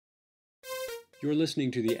You're listening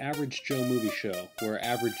to the Average Joe Movie Show, where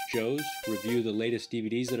average Joes review the latest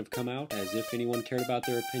DVDs that have come out as if anyone cared about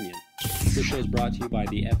their opinion. This show is brought to you by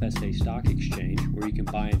the FSA Stock Exchange, where you can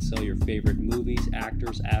buy and sell your favorite movies,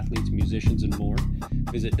 actors, athletes, musicians, and more.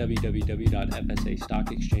 Visit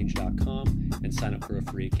www.fsastockexchange.com and sign up for a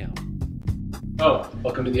free account. Oh,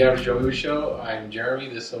 welcome to the Average Joe Movie Show. I'm Jeremy.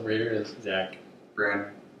 This over here is Zach.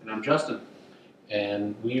 Brandon. And I'm Justin.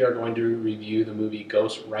 And we are going to review the movie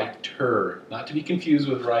Ghost Writer. Not to be confused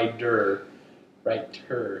with Rider.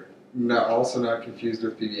 Writer. No, also not confused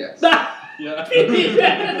with PBS. Yeah.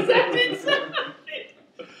 PBS! That didn't sound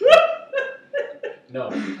No.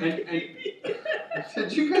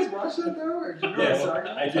 Did you guys watch that though? Or did you know Yes, what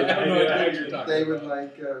I'm I talking did. I don't know what you're talking They would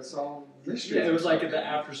about. solve mysteries. Yeah, it was or like something. the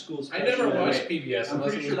after school I special. never watched Wait, PBS I'm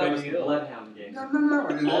unless pretty it sure was that Big was the Deal. Bloodhound game. No.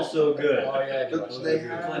 I mean, Also good. Oh, yeah, I did But watch they that.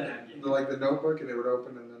 had Bloodhound game. the notebook, and it would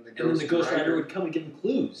open, and then the And then the Ghost Rider would come and give him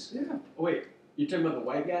clues. Yeah. Oh, wait, you're talking about the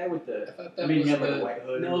white guy with I the... thought I that mean, was he had like the... a white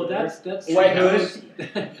hood. No, or that's White Ghost.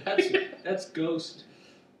 Hood. That's Ghost.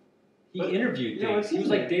 He What? interviewed Yeah, things. what's He his was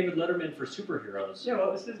like name? David Letterman for superheroes. Yeah,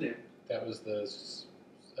 what was his name? That was the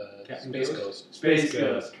Captain Space Ghost? Ghost. Space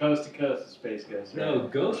Ghost. Coast to Coast Space Ghost. No,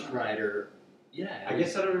 right. Ghost Rider. Yeah. I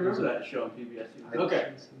guess I don't remember that show on PBS. I-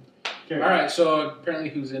 Okay. All right, so apparently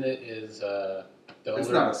who's in it is the It's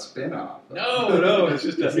older... not a spin-off. No, it's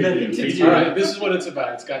just a... It's nothing to do. All right, this is what it's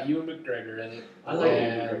about. It's got Ewan McGregor in it. I like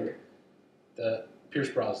and it. the Pierce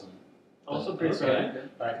Brosnan. Also Pierce Okay. Brosnan.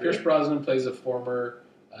 All right, Pierce Brosnan plays a former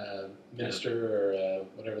minister or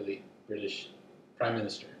whatever the British Prime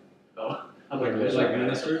Minister. Oh, I'm Whatever like, they like have.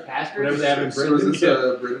 minister? Pastor? Whatever they have in So Britain. is this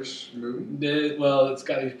a British movie? Well, it's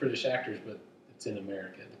got these British actors, but it's in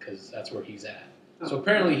America because that's where he's at. Oh. So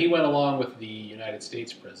apparently he went along with the United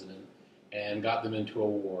States president and got them into a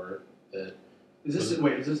war that, Is this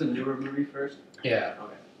a newer movie first? yeah,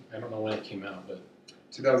 Okay. I don't know when it came out, but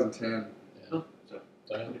 2010. Oh, so.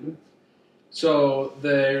 So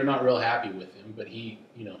they're not real happy with him, but he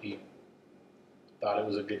thought it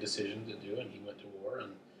was a good decision to do, and he went to war,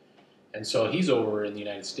 and so he's over in the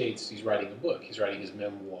United States. He's writing a book. He's writing his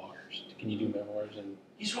memoirs. Can you do memoirs? And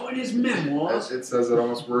He's writing his memoirs. It says it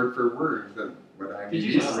almost word for word. That what I Did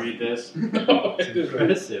you just read this?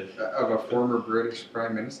 Impressive. of a former British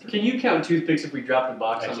Prime Minister. Can you count toothpicks if we drop the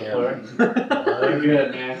box I on the can. floor? You're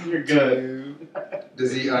good, man. You're good.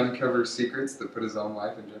 Does he uncover secrets that put his own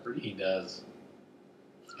life in jeopardy? He does.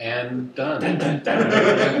 And done. Dun, dun, dun.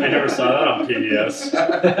 I never saw that on PBS.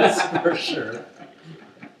 That's for sure.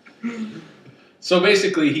 So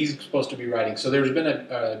basically, he's supposed to be writing. So there's been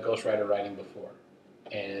a ghostwriter writing before,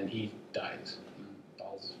 and he dies. He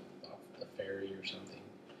falls off the ferry or something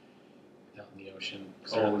out in the ocean.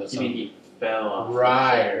 'Cause they're in the You mean he fell off?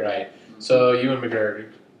 Right. So Ewan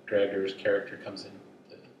McGregor's character comes in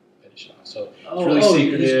to finish it off. So it's really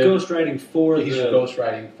secretive. He's ghostwriting for He's the...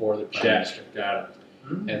 ghostwriting for the prime minister. Got it.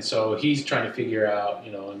 And so he's trying to figure out,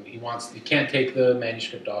 and he can't take the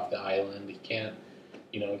manuscript off the island. He can't,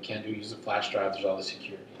 use the flash drive. There's all the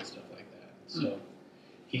security and stuff like that. So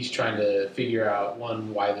he's trying to figure out,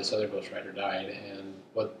 one, why this other ghostwriter died, and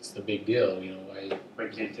what's the big deal, why. Why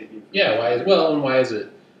can't take you? Yeah, and why is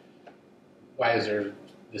there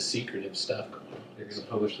this secretive stuff going on? They're going to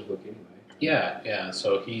publish the book anyway. Yeah.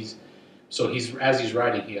 So he's as he's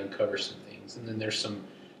writing, he uncovers some things, and then there's some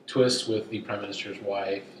twists with the prime minister's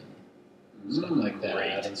wife and stuff like that.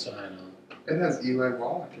 Great. And so I know It has Eli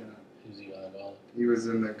Wallach in it. who's Eli Wallach. He was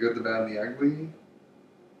in The Good, the Bad, and the Ugly,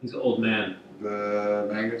 He's an old man. The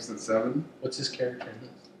Magnificent Seven. What's his character in this?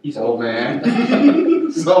 He's Old man.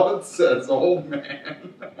 That's all it says, old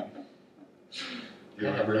man. I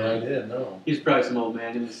have no idea. No. He's probably some old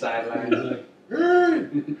man in the sidelines. Like, Hey!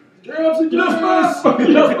 get off the Get off my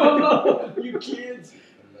lawn, you kids!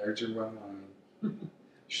 Larger one line.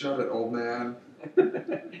 Shut it, old man.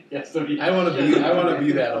 Yeah, so he. I want to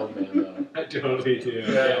be that old man though. I totally do.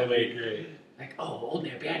 Yeah, that'd be great. Like, oh, old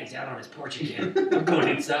man Patty's out on his porch again. I'm going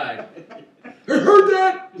inside. I heard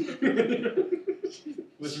that!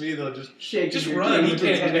 With me, they'll just Shaking your run. cane He with the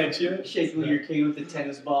can't tennis- catch you. Shaking your cane with the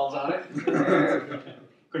tennis balls on it.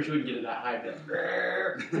 Of course, you wouldn't get it that high, but.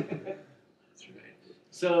 That's right.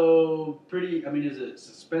 So, pretty. I mean, is it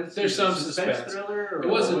suspense? There's is some it suspense suspense. thriller, or It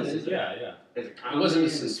wasn't- what is it? Yeah. Is it It comedy? wasn't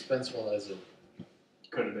as suspenseful as it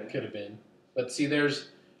Could have been. could have been. But see,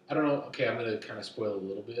 I don't know. Okay, I'm gonna kind of spoil a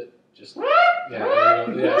little bit. Just yeah, there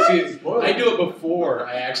you go. Yeah. See, Spoil I it. do it before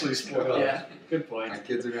I actually spoil it. Yeah, good point. My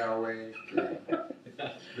kids are now awake.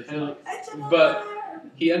 But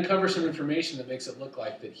he uncovers some information that makes it look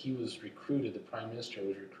like that he was recruited. The prime minister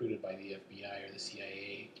was recruited by the FBI or the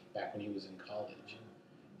CIA back when he was in college,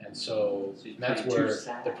 And so So he's that's playing two where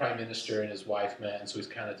sides. the prime minister and his wife met, and so he's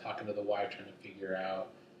kind of talking to the wife, trying to figure out,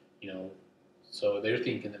 so they're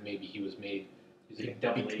thinking that maybe he was made, He's like a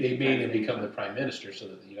double they agent made kind him of thing. become the prime minister so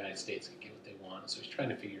that the United States could get what they want. So he's trying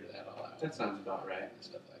to figure that all out. That sounds about right. And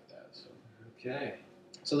stuff like that. Okay.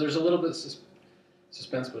 So there's a little bit of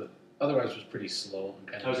suspense, but otherwise it was pretty slow and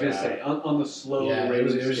kind of. I was gonna say on the slow. Yeah, it rating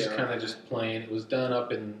was just scale. kind of just plain. It was done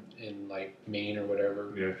up in like Maine or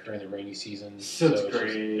whatever Yeah. during the rainy season. So it's just-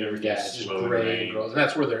 great. yeah, it's just slow and gray rain. and gross. And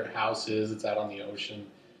that's where their house is. It's out on the ocean,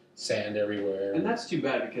 sand everywhere. And that's too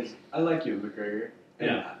bad because I like Ewan McGregor. And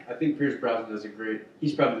Yeah. I think Pierce Brosnan does a great.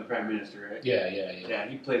 He's probably the prime minister, right? yeah. Yeah,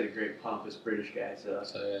 he plays a great pompous British guy. So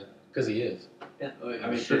So yeah, because he is. yeah, I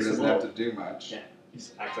I'm mean, sure he fits the doesn't have mold. to do much. Yeah. He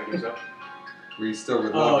acts like himself. We still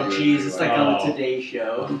would love Oh, you. jeez, it's like on the Today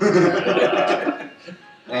Show.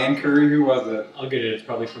 Ann Curry, who was it? I'll get it. It's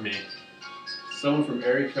probably for me. Someone from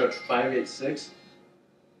area code 586.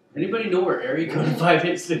 Anybody know where area code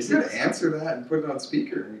 586 You is? gotta answer that and put it on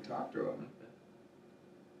speaker when we talk to him.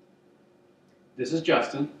 This is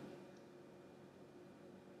Justin.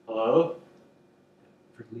 Hello?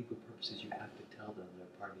 For legal purposes, you have to tell them they're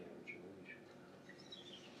part of the average age.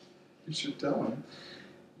 You should tell him.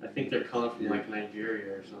 I think they're calling from like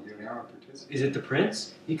Nigeria or something. You're now a participant. Is it the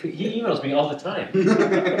prince? He emails me all the time.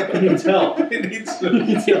 I can tell. he needs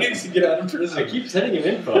to get out of prison. I keep sending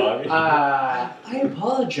him info. I mean, I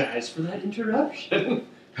apologize for that interruption.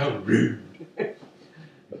 how rude.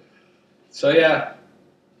 So yeah,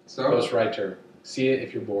 So, Ghostwriter. See it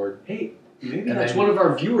if you're bored. Hey, maybe And that's then- one of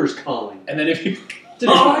our viewers calling And then if you to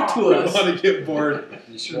talk to us. want to get bored,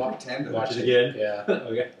 you should pretend to watch it it again. Yeah,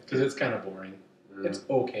 Okay. because it's kind of boring. It's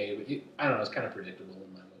okay, but I don't know. It's kind of predictable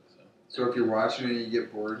in my book. So if you're watching it and you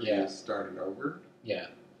get bored, Yeah. you start it over. Yeah.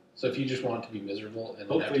 So if you just want to be miserable and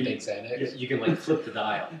then have to Hopefully take Xanax, You can like flip the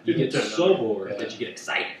dial. You get Turn it so on. bored Yeah. that you get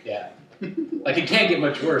excited. yeah. Like it can't get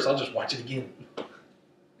much worse. I'll just watch it again,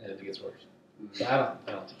 and if it gets worse, so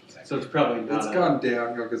I don't think it's that So good. it's probably not. It's gone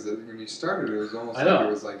downhill because when you started, it was almost I like know.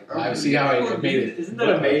 it was like. I see how I made it. Isn't that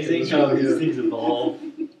amazing how these things evolve?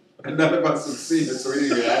 And none of us have seen it, so we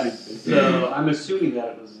didn't even have anything. So I'm assuming that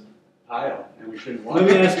it was Kyle, and we shouldn't watch Let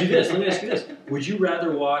me it. ask you this. Would you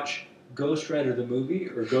rather watch Ghost Rider the movie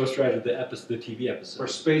or Ghost Rider the TV Or episode?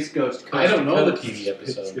 Space Ghost. I don't know the Coast. TV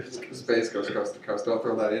episode. Space Ghost Coast to Coast. Don't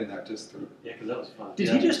throw that in there. Just to, Yeah, because that was fun. Did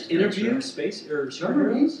Yeah. he just interview space or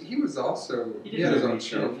remember, superheroes? he was also He he, did had his movie own too,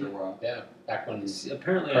 show didn't for a he? while. Yeah, back when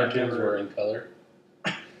Apparently, I cartoons never. were in color.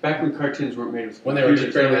 Back when cartoons weren't made with When they were just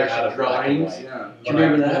computers, barely were out of actual black and drawings. white. Yeah, Do you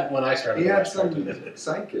remember that? When I started, he had watching some cartoons.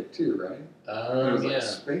 sidekick too, right? It was like Yeah.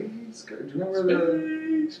 Space. Do you remember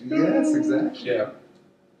the? Yes, exactly. Yeah.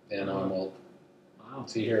 Yeah, no, I'm old. Wow.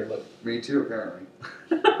 See here, look. Me too, apparently.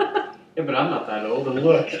 Yeah, but I'm not that old. And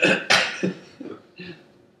look.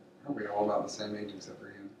 Are we all about the same age except for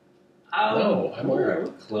him? No, I'm we're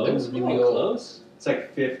old. close. I'm We're really all old. close. It's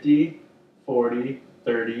like 50, 40,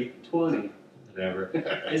 30, 20. Whatever.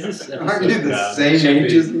 Is this episode Aren't you the about- same should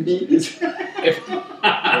age be. as me?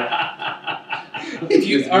 If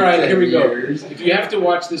you, all right, here we go. 10 years. If you have to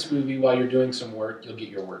watch this movie while you're doing some work, you'll get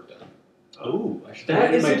your work done. Oh, I should That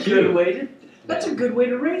put it is in a my good queue. way to. That's a good way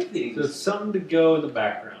to rate things. So it's something to go in the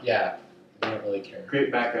background. Yeah, I don't really care.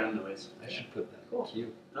 Great background noise. I should put that Cool. in the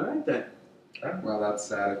queue. All right then. Well, that's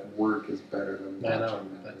sad if work is better than I know, watching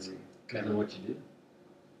that that's- movie. I know what you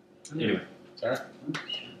do. Anyway. Sorry.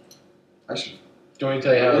 I should. Do you want me to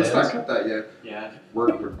tell you how it Let's not ends? cut that yet. Yeah.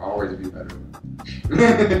 Work would always be better.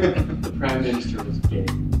 The Prime Minister was gay.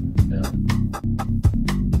 No.